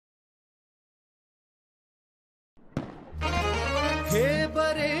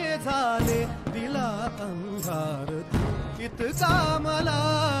झाले दिला अंधार इतका मला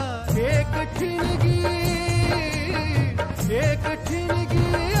एक ठिणगी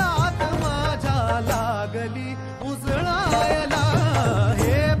आत माझ्या लागली उजळायला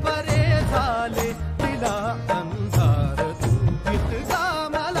हे बरे झाले दिला अंधार इतका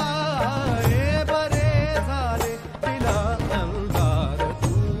मला हे बरे झाले दिला अंधार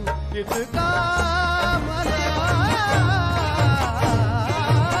इतका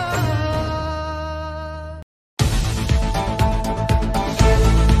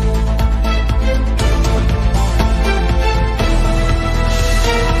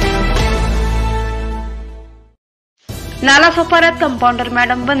नालासोपाऱ्यात कंपाऊंडर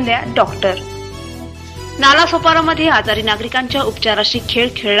मॅडम बनल्या डॉक्टर। नालासोपारामध्ये आजारी नागरिकांच्या उपचाराशी खेळ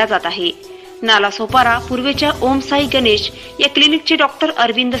खेळला जात आहे। नालासोपारा पूर्वेच्या ओम साई गणेश या क्लिनिकचे डॉक्टर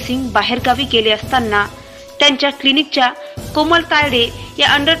अरविंद सिंग बाहेरगावी गेले असताना त्यांच्या क्लिनिकच्या कोमल तायडे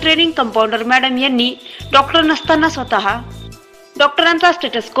या अंडर ट्रेनिंग कंपाऊंडर मॅडम यांनी डॉक्टर नसताना स्वतः डॉक्टरांचा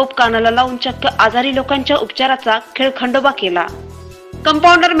स्टेथोस्कोप कानाला लावून चक्क आजारी लोकांच्या उपचाराचा खेळखंडोबा केला।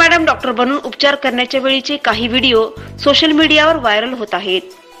 कंपाउंडर मैडम डॉक्टर बनून उपचार करण्याच्या वेळीचे काही वीडियो सोशल मीडियावर वायरल होत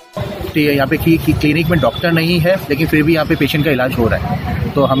आहेत। यहाँ पे की क्लिनिक में डॉक्टर नहीं है लेकिन फिर भी यहाँ पे पेशेंट का इलाज हो रहा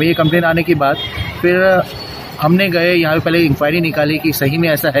है। तो हमें ये कंप्लेन आने के बाद फिर हमने गए यहाँ पे पहले इंक्वायरी निकाली कि सही में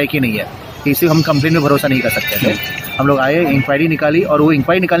ऐसा है कि नहीं है, इसे हम कंप्लेन में भरोसा नहीं कर सकते थे। हम लोग आए, इंक्वायरी निकाली और वो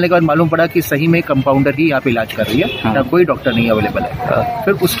इंक्वायरी निकालने के बाद मालूम पड़ा कि सही में कंपाउंडर ही यहाँ पे इलाज कर रही है, कोई डॉक्टर नहीं अवेलेबल है।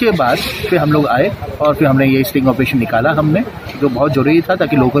 फिर उसके बाद फिर हम लोग आए और फिर हमने ये स्टिंग ऑपरेशन निकाला हमने, जो बहुत जरूरी था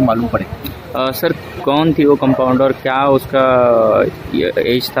ताकि लोगों को मालूम पड़े। सर कौन थी वो कंपाउंडर, क्या उसका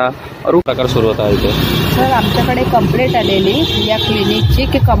एज था और वो प्रकार सुरू होता है? सर आमच्याकडे कंप्लेंट आलेली या क्लिनिकची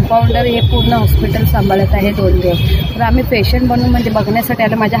की कंपाउंडर हे पूर्ण हॉस्पिटल सांभाळत आहे 2 दिवस। तर आम्ही पेशंट बनून म्हणजे बघण्यासाठी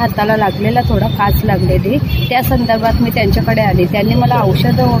आलो। माझ्या हाताला लागलेला थोडा काच लागलेली, त्या संदर्भात मी त्यांच्याकडे आली। त्यांनी मला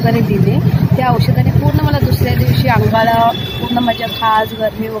औषधं वगैरे दिली। त्या औषधाने पूर्ण मला दुसऱ्या दिवशी अंगाला पूर्ण माझ्या खाज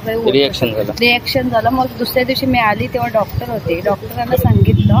गरमी वगैरे रिएक्शन झालं। मग दुसऱ्या दिवशी मी आली तेव्हा डॉक्टर होते। डॉक्टरांना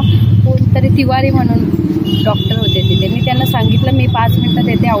सांगितलं, कोणतरी तिवारी म्हणून डॉक्टर होते तिथे, मी त्यांना सांगितलं मी 5 मिनिटात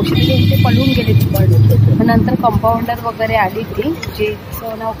येते, औषध घेऊन ते पळून गेले तिकडून। नंतर कंपाउंडर वगैरे आली ती,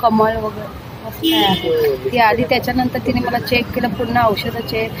 जिचं नाव कमल वगैरे असं काय आहे, ती आली। त्याच्यानंतर तिने मला चेक केलं, पूर्ण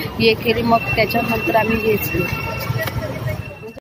औषधाचे हे केली। मग त्याच्यानंतर आम्ही घेतली।